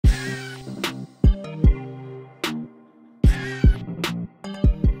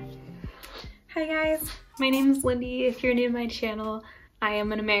guys, my name is Lindy. If you're new to my channel, I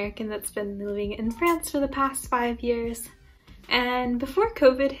am an American that's been living in France for the past 5 years. And before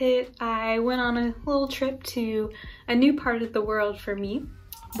COVID hit, I went on a little trip to a new part of the world for me,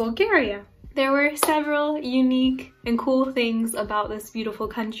 Bulgaria. There were several unique and cool things about this beautiful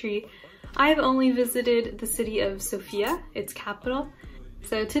country. I've only visited the city of Sofia, its capital.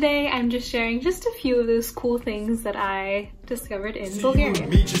 So today I'm just sharing just a few of those cool things that I discovered in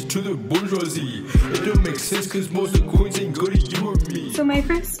Bulgaria. So my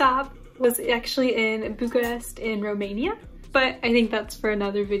first stop was actually in Bucharest in Romania, but I think that's for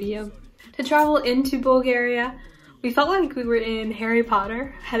another video. To travel into Bulgaria, we felt like we were in Harry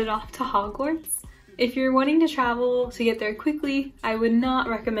Potter, headed off to Hogwarts. If you're wanting to travel to get there quickly, I would not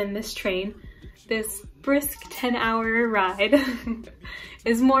recommend this train. This brisk 10-hour ride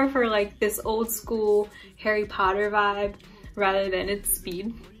is more for like this old school Harry Potter vibe rather than its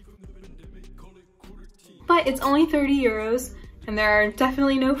speed. But it's only 30 euros and there are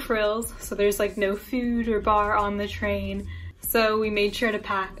definitely no frills, so there's like no food or bar on the train. So we made sure to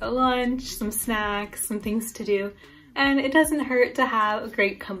pack a lunch, some snacks, some things to do, and it doesn't hurt to have a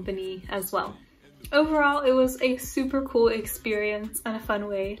great company as well. Overall, it was a super cool experience and a fun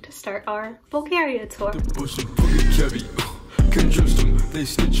way to start our Bulgaria tour.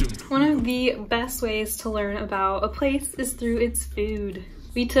 One of the best ways to learn about a place is through its food.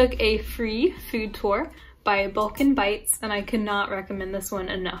 We took a free food tour by Balkan Bites, and I could not recommend this one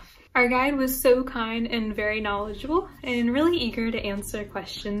enough. Our guide was so kind and very knowledgeable and really eager to answer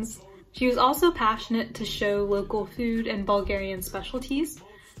questions. She was also passionate to show local food and Bulgarian specialties,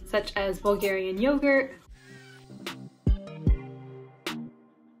 such as Bulgarian yogurt,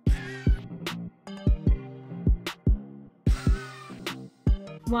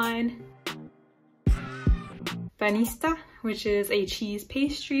 wine, banista, which is a cheese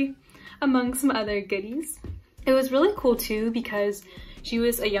pastry, among some other goodies. It was really cool too because she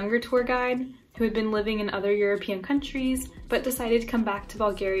was a younger tour guide who had been living in other European countries but decided to come back to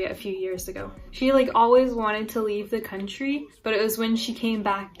Bulgaria a few years ago. She always wanted to leave the country, but it was when she came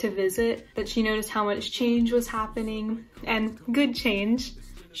back to visit that she noticed how much change was happening, and good change.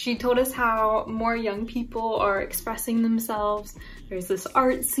 She told us how more young people are expressing themselves, there's this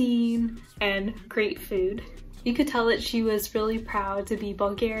art scene, and great food. You could tell that she was really proud to be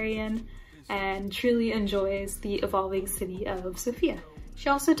Bulgarian and truly enjoys the evolving city of Sofia. She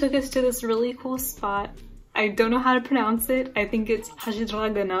also took us to this really cool spot. I don't know how to pronounce it. I think it's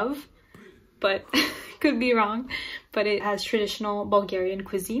Hajidraganov, but could be wrong. But it has traditional Bulgarian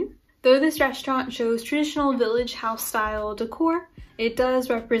cuisine. Though this restaurant shows traditional village house style decor, it does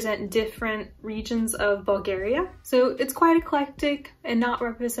represent different regions of Bulgaria. So it's quite eclectic and not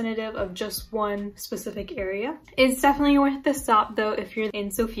representative of just one specific area. It's definitely worth the stop though if you're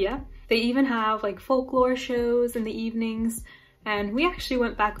in Sofia. They even have like folklore shows in the evenings, and we actually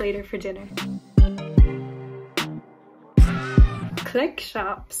went back later for dinner. Klek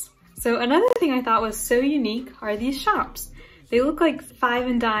shops. So another thing I thought was so unique are these shops. They look like 5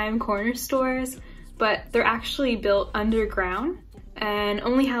 and dime corner stores, but they're actually built underground and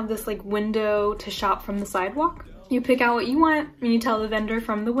only have this like window to shop from the sidewalk. You pick out what you want and you tell the vendor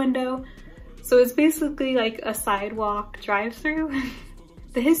from the window. So it's basically like a sidewalk drive-through.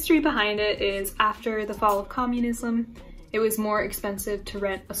 The history behind it is after the fall of communism, it was more expensive to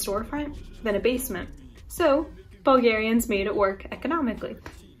rent a storefront than a basement. So Bulgarians made it work economically.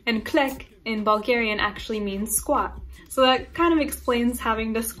 And klek in Bulgarian actually means squat. So that kind of explains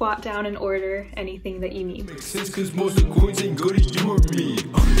having to squat down and order anything that you need.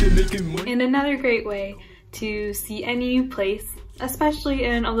 And another great way to see any place, especially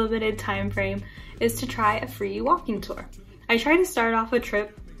in a limited time frame, is to try a free walking tour. I try to start off a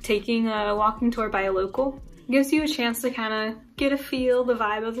trip taking a walking tour by a local. It gives you a chance to kind of get a feel, the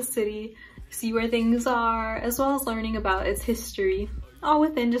vibe of the city, see where things are, as well as learning about its history, all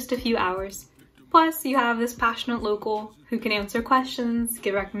within just a few hours. Plus, you have this passionate local who can answer questions,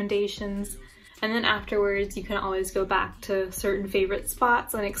 give recommendations, and then afterwards you can always go back to certain favorite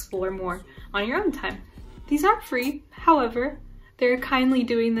spots and explore more on your own time. These aren't free, however, they're kindly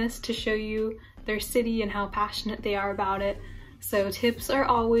doing this to show you their city and how passionate they are about it. So tips are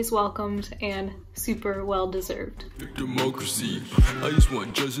always welcomed and super well deserved. One of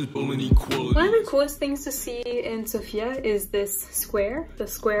the coolest things to see in Sofia is this square, the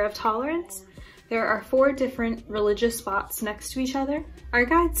Square of Tolerance. There are 4 different religious spots next to each other. Our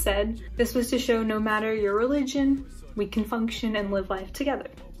guide said this was to show no matter your religion, we can function and live life together.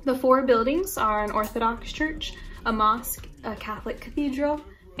 The 4 buildings are an Orthodox church, a mosque, a Catholic cathedral,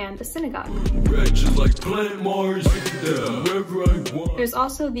 and a synagogue. There's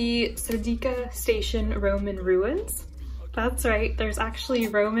also the Serdica station Roman ruins. That's right, there's actually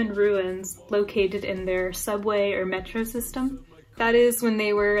Roman ruins located in their subway or metro system. That is, when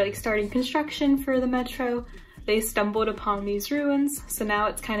they were like starting construction for the metro, they stumbled upon these ruins, so now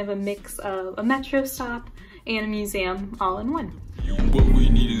it's kind of a mix of a metro stop and a museum all in one. What we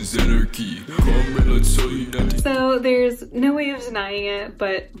need is anarchy. So there's no way of denying it,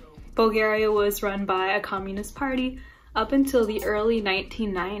 but Bulgaria was run by a communist party up until the early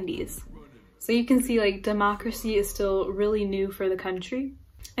 1990s. So you can see like democracy is still really new for the country.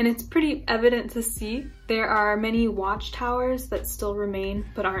 And it's pretty evident to see. There are many watchtowers that still remain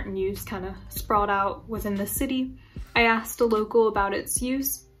but aren't in use, kind of sprawled out within the city. I asked a local about its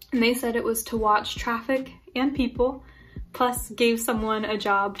use, and they said it was to watch traffic and people, plus gave someone a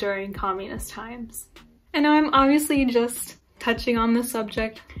job during communist times. And now I'm obviously just touching on the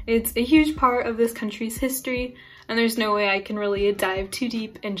subject. It's a huge part of this country's history, and there's no way I can really dive too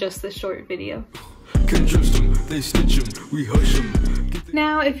deep in just this short video.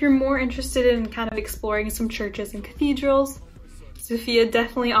 Now, if you're more interested in kind of exploring some churches and cathedrals, Sofia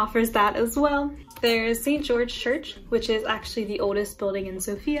definitely offers that as well. There's St. George Church, which is actually the oldest building in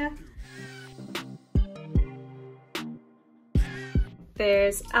Sofia.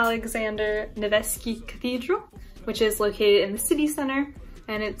 There's Alexander Nevsky Cathedral, which is located in the city center,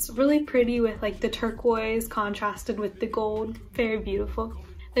 and it's really pretty with like the turquoise contrasted with the gold. Very beautiful.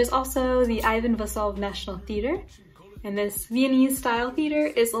 There's also the Ivan Vassilov National Theater, and this Viennese style theater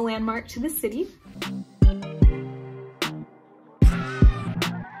is a landmark to the city.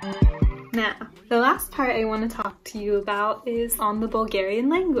 Now, the last part I want to talk to you about is on the Bulgarian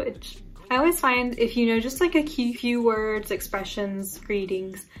language. I always find if you know just like a few words, expressions,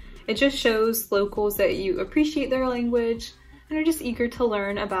 greetings, it just shows locals that you appreciate their language and are just eager to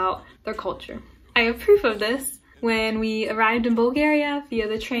learn about their culture. I have proof of this. When we arrived in Bulgaria via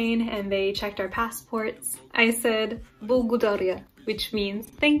the train and they checked our passports, I said "Bulgaria," which means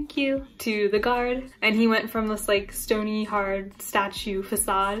thank you, to the guard, and he went from this like stony hard statue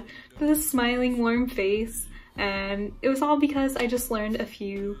facade to this smiling warm face, and it was all because I just learned a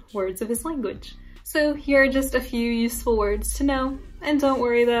few words of his language. So here are just a few useful words to know, and don't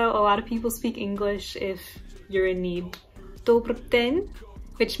worry though, a lot of people speak English if you're in need. Dobrten,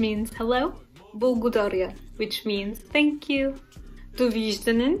 which means hello. Bulgaria, which means thank you.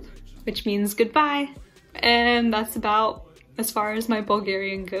 Dovizdanen, which means goodbye. And that's about as far as my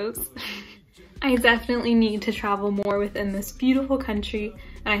Bulgarian goes. I definitely need to travel more within this beautiful country,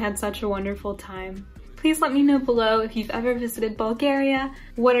 and I had such a wonderful time. Please let me know below if you've ever visited Bulgaria.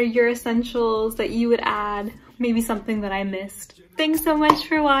 What are your essentials that you would add? Maybe something that I missed. Thanks so much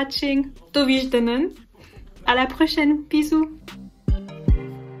for watching. Dovizdanen. À la prochaine. Bisous.